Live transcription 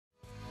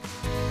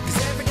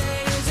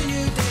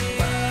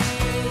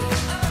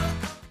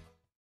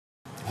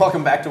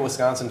Welcome back to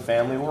Wisconsin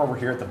Family. We're over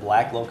here at the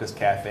Black Locust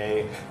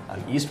Cafe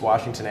on East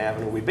Washington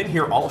Avenue. We've been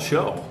here all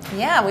show.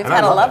 Yeah, we've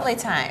had a lovely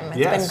time. It's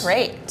been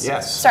great.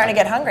 Yes. Starting to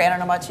get hungry. I don't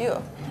know about you.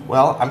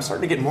 Well, I'm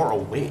starting to get more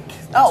awake.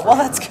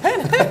 That's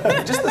good.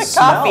 Just the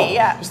smell, coffee,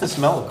 just the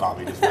smell of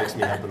coffee just wakes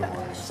me up in the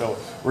morning. So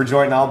we're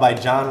joined now by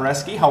John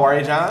Reske. How are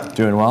you, John?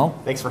 Doing well.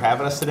 Thanks for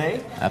having us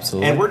today.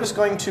 Absolutely. And we're just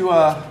going to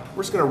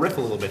riff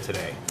a little bit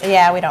today.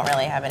 Yeah, we don't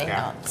really have any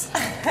notes.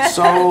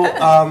 So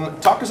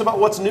talk to us about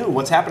what's new.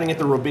 What's happening at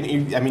the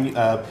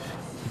Robinia?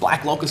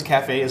 Black Locust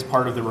Cafe is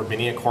part of the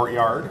Robinia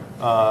Courtyard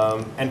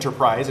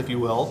enterprise, if you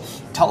will.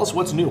 Tell us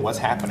what's new, what's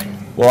happening.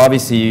 Well,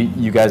 obviously,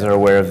 you guys are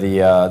aware of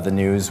the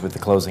news with the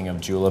closing of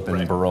Julep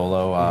and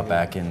Barolo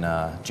back in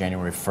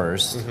January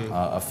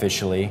 1st,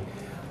 officially.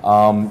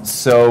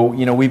 So,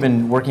 we've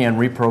been working on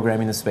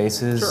reprogramming the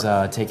spaces,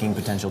 taking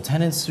potential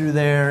tenants through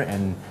there,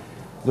 and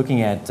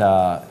looking at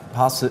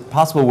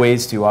possible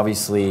ways to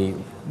obviously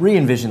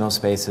re-envision those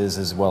spaces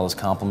as well as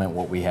complement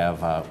what we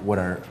have, what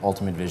our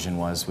ultimate vision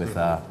was with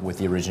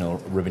the original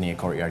Robinia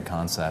Courtyard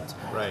concept.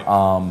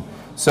 Right.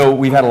 So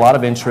we've had a lot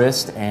of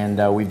interest,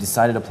 and we've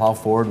decided to plow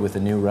forward with a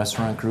new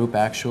restaurant group,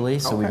 actually.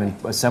 So we've been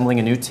assembling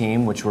a new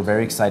team, which we're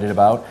very excited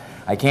about.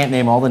 I can't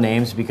name all the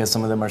names because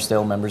some of them are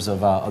still members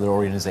of other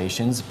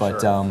organizations,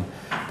 but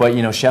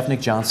Chef Nick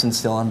Johnson's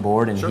still on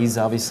board, and he's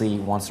obviously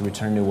wants to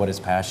return to what his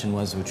passion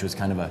was, which was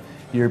kind of a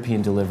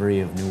European delivery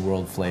of New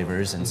World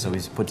flavors, and so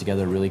he's put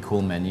together a really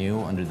cool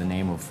menu under the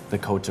name of the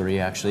Coterie.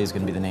 Actually, is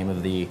going to be the name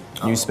of the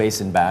new space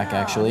in back.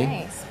 Actually,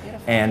 nice.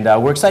 Beautiful. And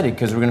we're excited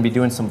because we're going to be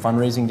doing some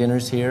fundraising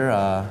dinners here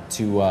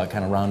to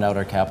kind of round out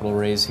our capital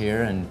raise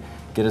here and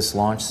get us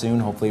launched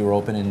soon. Hopefully, we're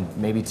open in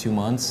maybe 2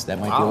 months. That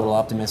might be a little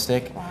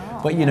optimistic.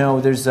 Wow. But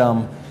there's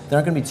there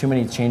aren't going to be too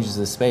many changes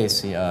to the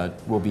space.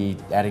 We'll be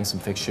adding some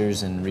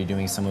fixtures and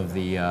redoing some of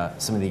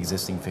the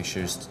existing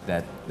fixtures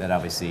that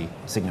obviously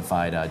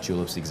signified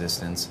Julep's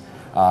existence.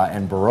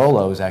 And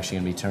Barolo is actually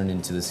going to be turned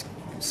into this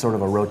sort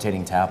of a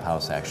rotating tap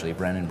house. Actually,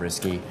 Brennan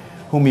Brisky,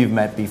 whom you've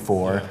met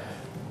before,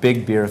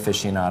 big beer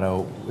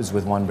aficionado, was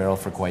with One Barrel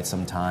for quite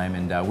some time,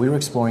 and we were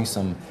exploring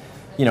some,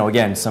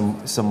 again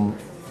some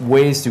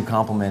ways to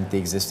complement the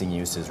existing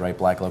uses, right?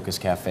 Black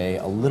Locust Cafe,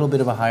 a little bit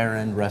of a higher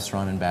end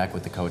restaurant in back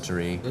with the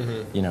Coterie,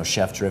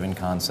 chef-driven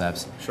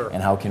concepts,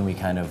 and how can we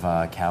kind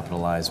of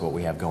capitalize what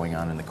we have going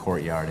on in the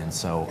courtyard? And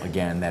so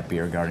again, that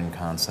beer garden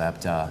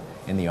concept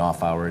in the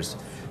off hours.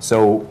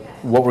 So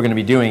what we're going to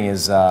be doing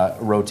is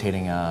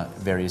rotating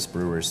various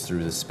brewers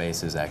through the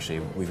spaces.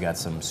 Actually, we've got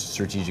some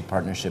strategic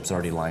partnerships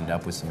already lined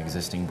up with some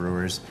existing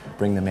brewers.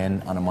 Bring them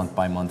in on a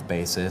month-by-month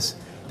basis.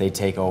 They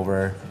take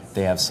over.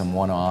 They have some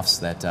one-offs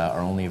that are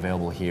only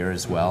available here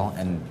as well,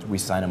 and we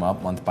sign them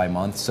up month by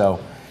month.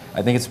 So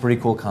I think it's a pretty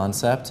cool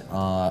concept.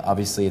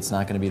 Obviously, it's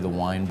not going to be the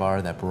wine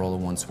bar that Barolo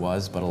once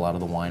was, but a lot of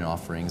the wine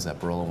offerings that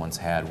Barolo once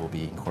had will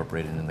be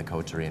incorporated in the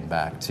Coterie and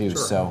back too.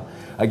 So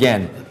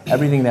again,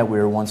 everything that we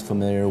were once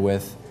familiar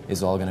with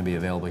is all going to be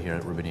available here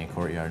at Robinia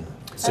Courtyard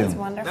soon. That's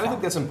wonderful. And I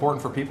think that's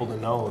important for people to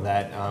know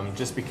that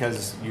just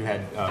because you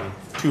had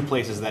 2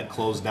 places that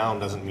closed down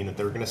doesn't mean that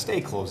they're going to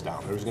stay closed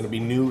down. There's going to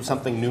be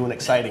something new and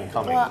exciting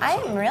coming. Well,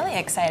 I'm really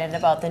excited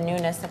about the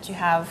newness that you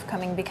have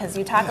coming because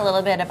you talk a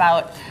little bit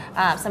about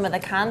some of the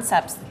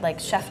concepts, like a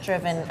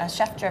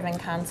chef-driven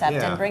concept,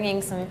 and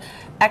bringing some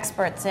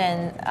experts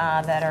in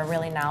that are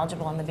really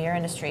knowledgeable in the beer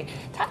industry.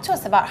 Talk to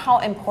us about how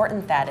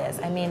important that is.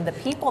 I mean, the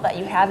people that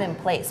you have in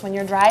place, when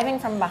you're driving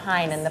from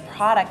behind and the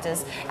product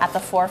is at the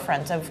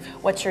forefront of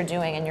what you're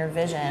doing and your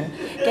vision,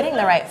 getting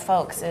the right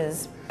folks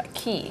is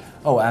key.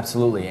 Oh,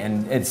 absolutely.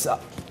 And it's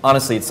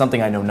honestly, it's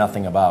something I know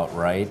nothing about,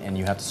 right? And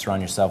you have to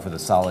surround yourself with a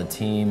solid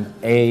team.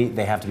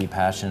 They have to be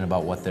passionate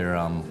about what they're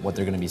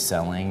going to be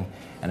selling,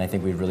 and I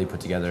think we've really put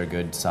together a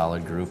good,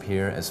 solid group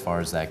here as far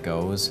as that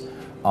goes.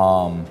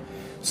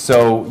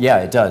 So yeah,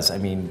 it does. I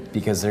mean,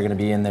 because they're going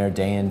to be in there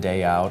day in,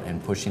 day out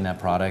and pushing that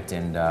product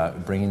and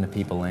bringing the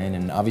people in.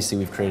 And obviously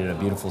we've created a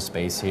beautiful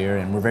space here,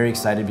 and we're very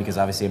excited because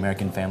obviously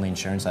American Family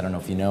Insurance, I don't know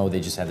if you know, they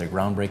just had their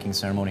groundbreaking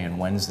ceremony on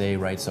Wednesday,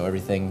 right? So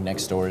everything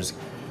next door is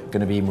going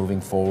to be moving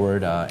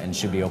forward and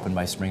should be open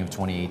by spring of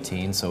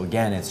 2018. So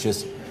again, it's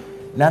just,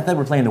 not that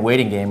we're playing the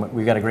waiting game,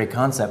 we've got a great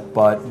concept,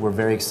 but we're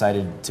very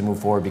excited to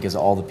move forward because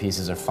all the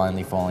pieces are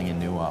finally falling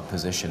into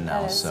position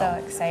now. That is so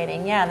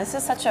exciting. Yeah, this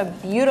is such a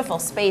beautiful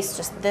space.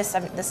 Just this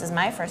is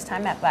my first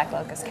time at Black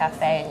Locust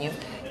Cafe, and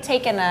you've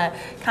taken a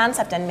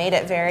concept and made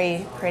it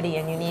very pretty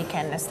and unique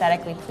and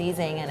aesthetically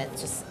pleasing, and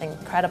it's just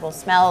incredible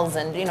smells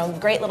and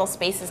great little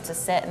spaces to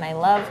sit. And I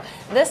love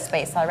this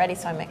space already,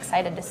 so I'm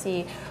excited to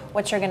see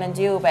what you're going to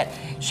do. But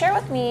share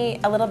with me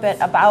a little bit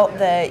about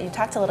you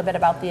talked a little bit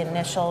about the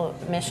initial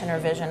mission or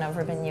vision of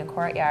Robinia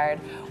Courtyard.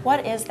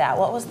 What is that?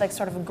 What was the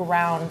sort of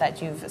ground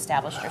that you've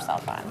established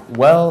yourself on?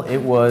 Well, it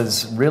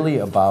was really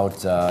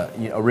about,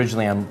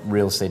 originally I'm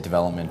real estate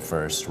development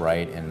first,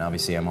 right? And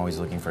obviously I'm always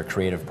looking for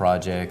creative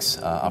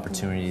projects,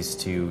 opportunities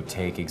to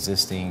take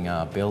existing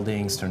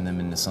buildings, turn them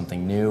into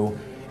something new,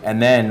 And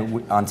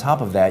then on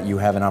top of that, you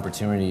have an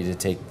opportunity to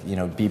take,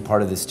 be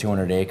part of this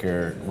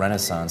 200-acre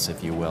renaissance,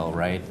 if you will,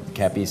 right?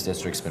 Cap East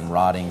District's been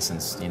rotting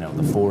since, the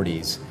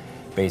 40s,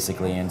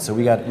 basically. And so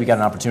we got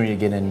an opportunity to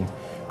get in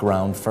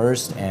ground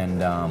first and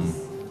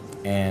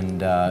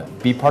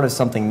be part of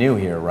something new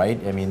here, right?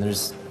 I mean,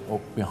 there's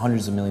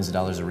hundreds of millions of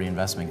dollars of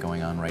reinvestment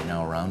going on right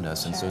now around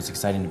us, and so it's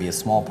exciting to be a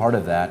small part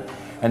of that.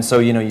 And so,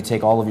 you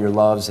take all of your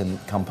loves and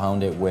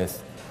compound it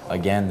with,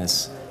 again,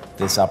 this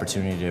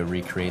opportunity to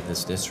recreate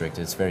this district.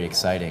 It's very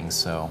exciting.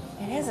 So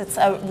it is. It's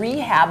a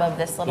rehab of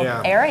this little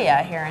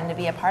area here, and to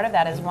be a part of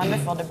that is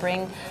wonderful. To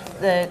bring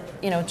the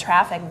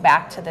traffic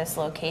back to this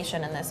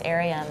location and this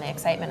area, and the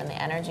excitement and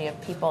the energy of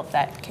people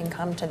that can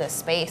come to this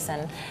space,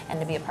 and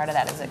to be a part of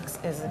that is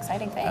an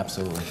exciting thing.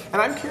 Absolutely.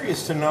 And I'm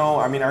curious to know.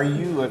 I mean, are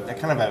you a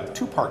kind of a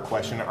two-part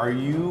question? Are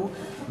you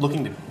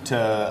looking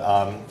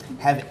to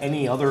have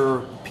any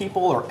other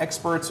people or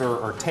experts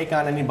or take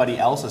on anybody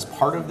else as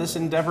part of this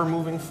endeavor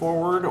moving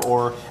forward?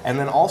 And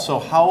then also,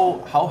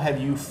 how have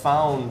you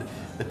found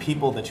the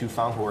people that you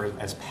found who are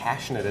as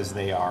passionate as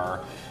they are?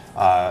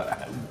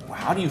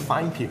 How do you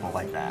find people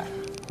like that?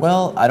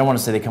 Well, I don't want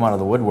to say they come out of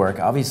the woodwork.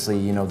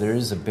 Obviously, there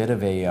is a bit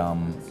of a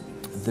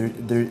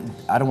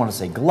I don't want to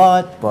say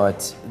glut,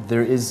 but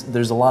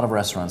there's a lot of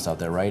restaurants out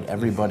there, right?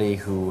 Everybody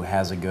who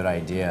has a good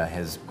idea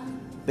has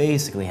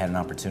basically had an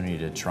opportunity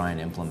to try and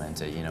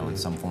implement it, in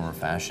some form or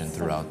fashion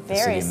throughout the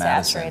city of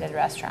Madison. Very saturated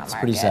restaurant market. It's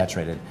pretty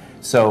saturated.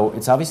 So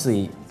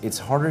it's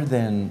harder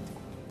than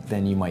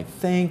you might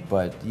think,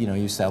 but you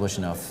establish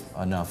enough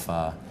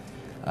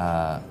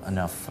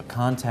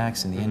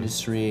contacts in the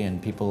industry,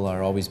 and people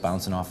are always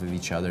bouncing off of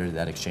each other.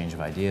 That exchange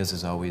of ideas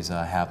is always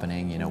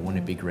happening. Wouldn't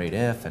it be great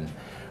if? And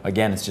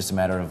again, it's just a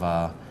matter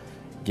of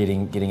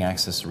getting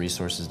access to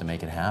resources to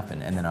make it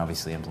happen, and then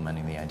obviously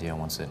implementing the idea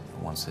once it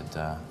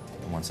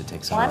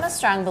takes off. Well, I'm a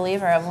strong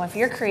believer of if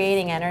you're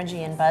creating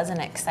energy and buzz and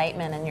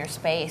excitement in your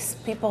space,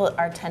 people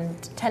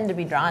tend to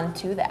be drawn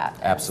to that.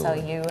 Absolutely.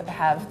 And so you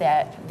have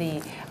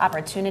the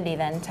opportunity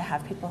then to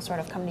have people sort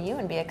of come to you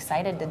and be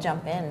excited to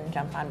jump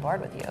on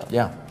board with you.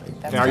 Yeah.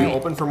 That's Now, are great. you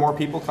open for more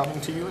people coming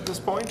to you at this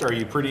point? Or are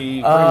you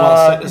pretty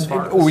well set as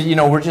far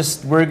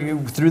as? We're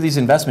through these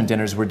investment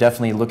dinners. We're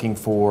definitely looking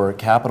for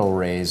capital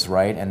raise,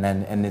 right?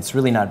 And it's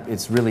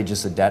really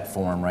just a debt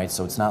form, right?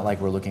 So it's not like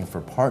we're looking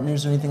for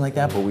partners or anything like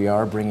that, but we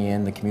are bringing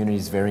in. The community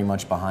is very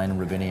much behind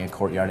Ravinia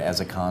Courtyard as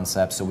a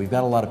concept, so we've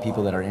got a lot of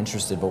people that are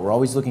interested, but we're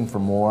always looking for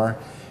more.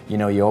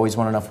 You always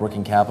want enough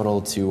working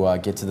capital to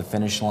get to the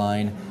finish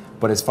line.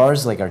 But as far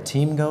as our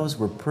team goes,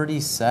 we're pretty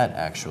set,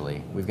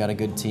 actually. We've got a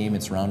good team.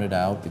 It's rounded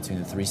out between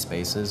the 3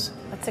 spaces.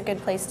 That's a good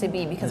place to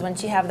be, because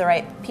once you have the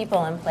right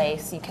people in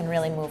place, you can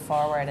really move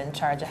forward and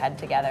charge ahead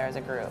together as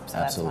a group. So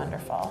Absolutely.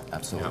 That's wonderful.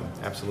 Absolutely.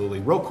 Yeah, absolutely.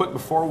 Real quick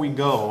before we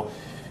go,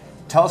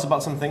 tell us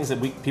about some things that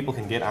people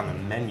can get on the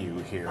menu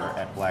here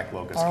at Black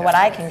Locust Or Cafe. what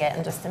I can get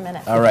in just a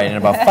minute. All right, in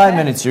about 5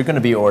 minutes, you're going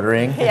to be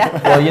ordering. Yeah.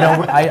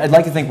 Well, I'd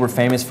like to think we're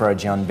famous for our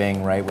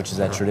jianbing, right, which is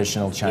that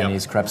traditional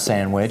Chinese crepe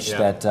sandwich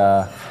that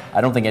I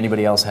don't think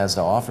anybody else has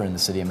to offer in the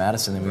city of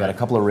Madison. And we got a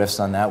couple of riffs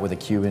on that with a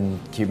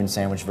Cuban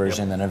sandwich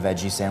version, then a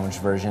veggie sandwich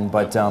version.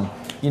 But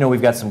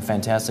we've got some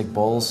fantastic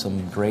bowls,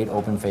 some great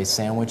open-faced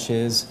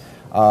sandwiches,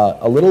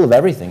 a little of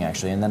everything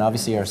actually, and then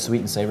obviously our sweet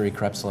and savory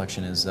crepe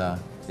selection is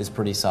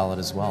pretty solid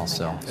as well.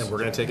 And we're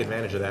going to take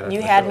advantage of that.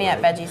 You had me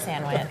at veggie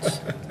sandwich.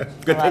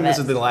 Good Love thing this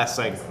it. is the last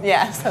segment.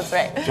 Yes, that's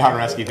right. John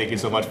Reske, thank you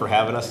so much for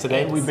having us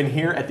today. We've been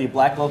here at the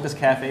Black Locust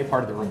Cafe,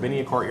 part of the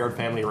Ravinia Courtyard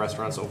family of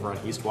restaurants over on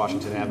East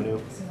Washington Avenue.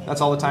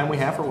 That's all the time we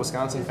have for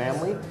Wisconsin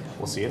Family.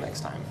 We'll see you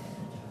next time.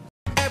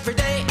 Every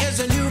day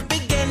is a new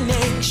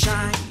beginning.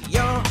 Shine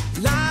your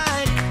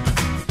light.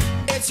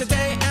 It's your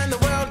day and the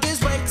world is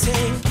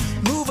waiting.